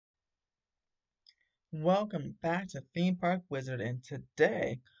Welcome back to Theme Park Wizard, and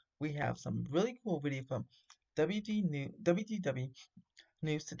today we have some really cool video from WDW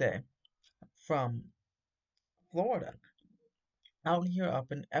News Today from Florida, out here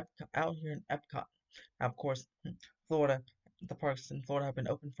in Epcot. Now, of course, Florida, the parks in Florida have been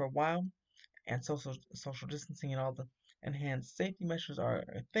open for a while, and social distancing and all the enhanced safety measures are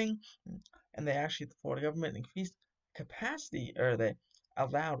a thing. And the Florida government increased capacity, or they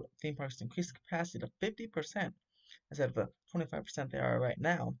allowed theme parks to increase capacity to 50% instead of the 25% they are right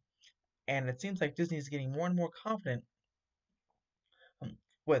now. And it seems like Disney is getting more and more confident um,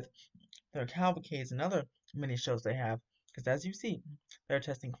 with their cavalcades and other mini shows they have. Because as you see, they're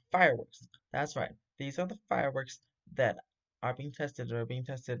testing fireworks. That's right. These are the fireworks that are being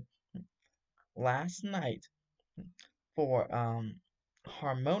tested last night for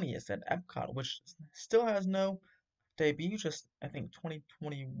Harmonious at Epcot, which still has no debut. Just I think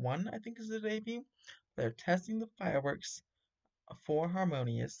 2021, I think is the debut. They're testing the fireworks for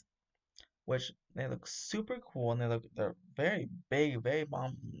Harmonious, which they look super cool and they're very big, very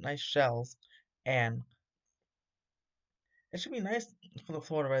bomb, nice shells, and it should be nice for the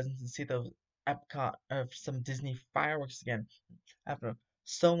Florida residents to see those Epcot or some Disney fireworks again after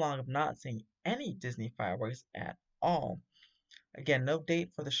so long of not seeing any Disney fireworks at all. Again, no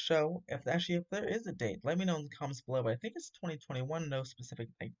date for the show. If there is a date, let me know in the comments below. But I think it's 2021, no specific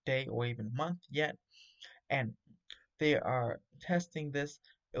day or even month yet. And they are testing this.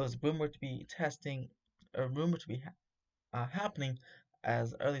 It was rumored to be happening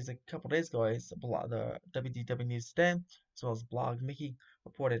as early as a couple days ago. As the WDW News Today, as well as Blog Mickey,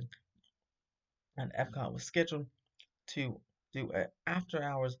 reported, and Epcot was scheduled to do an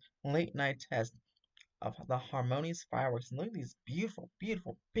after-hours late night test of the Harmonious fireworks. And look at these beautiful,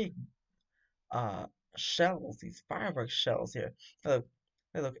 beautiful big uh shells, these fireworks shells here. They look,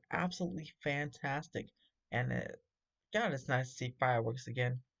 they look absolutely fantastic, and God, it's nice to see fireworks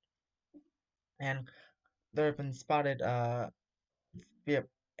again. And there have been spotted via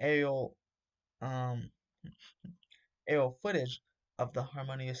aerial um aerial footage of the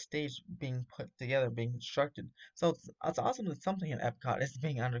Harmonious stage being put together, being constructed. So it's awesome that something in Epcot is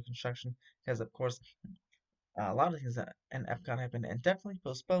being under construction because, of course, a lot of things in Epcot have been indefinitely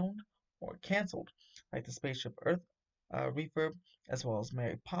postponed or canceled, like the Spaceship Earth refurb, as well as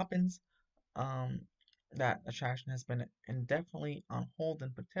Mary Poppins. Um, that attraction has been indefinitely on hold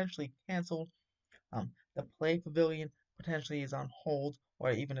and potentially canceled. The Play Pavilion potentially is on hold,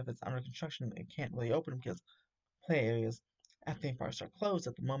 or even if it's under construction, it can't really open because play areas at theme parks are closed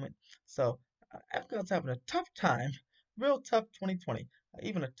at the moment. So Epcot's having a tough time, real tough 2020,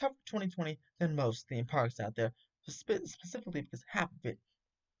 even a tougher 2020 than most theme parks out there, specifically because half of it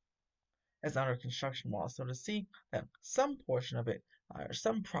is under construction wall. So to see that some portion of it, or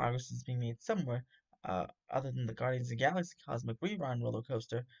some progress is being made somewhere, other than the Guardians of the Galaxy Cosmic Rerun roller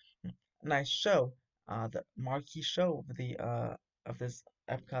coaster, nice show, the marquee show of this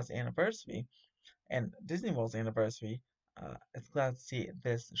Epcot's anniversary and Disney World's anniversary. It's glad to see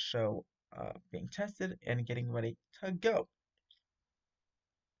this show being tested and getting ready to go.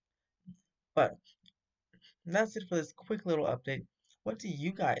 But that's it for this quick little update. What do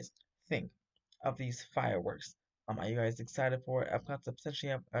you guys think of these fireworks? Are you guys excited for Epcot to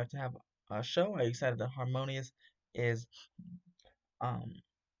potentially have a show? Are you excited that Harmonious is um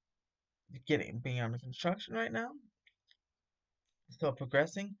being under construction right now? Still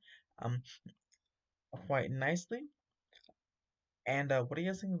progressing um quite nicely. And what do you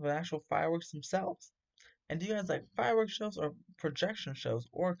guys think of the actual fireworks themselves? And do you guys like fireworks shows or projection shows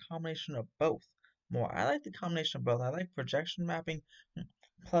or a combination of both more? I like the combination of both. I like projection mapping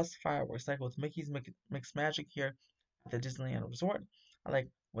plus fireworks, like with Mixed Magic here at the Disneyland Resort. I like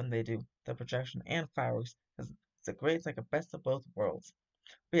when they do the projection and fireworks because it's like a best of both worlds.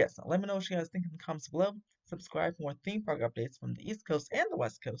 But yes, let me know what you guys think in the comments below. Subscribe for more theme park updates from the East Coast and the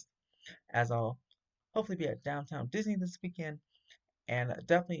West Coast, as I'll hopefully be at Downtown Disney this weekend and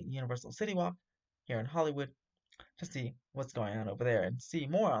definitely Universal City Walk here in Hollywood to see what's going on over there and see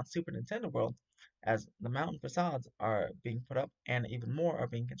more on Super Nintendo World as the mountain facades are being put up and even more are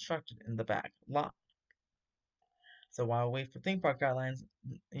being constructed in the back lot. So while we wait for theme park guidelines,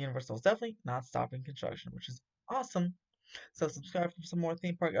 Universal is definitely not stopping construction, which is awesome. So subscribe for some more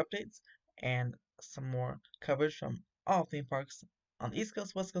theme park updates and some more coverage from all theme parks on the East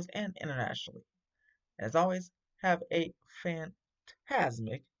Coast, West Coast, and internationally. As always, have a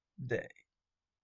fantastic day.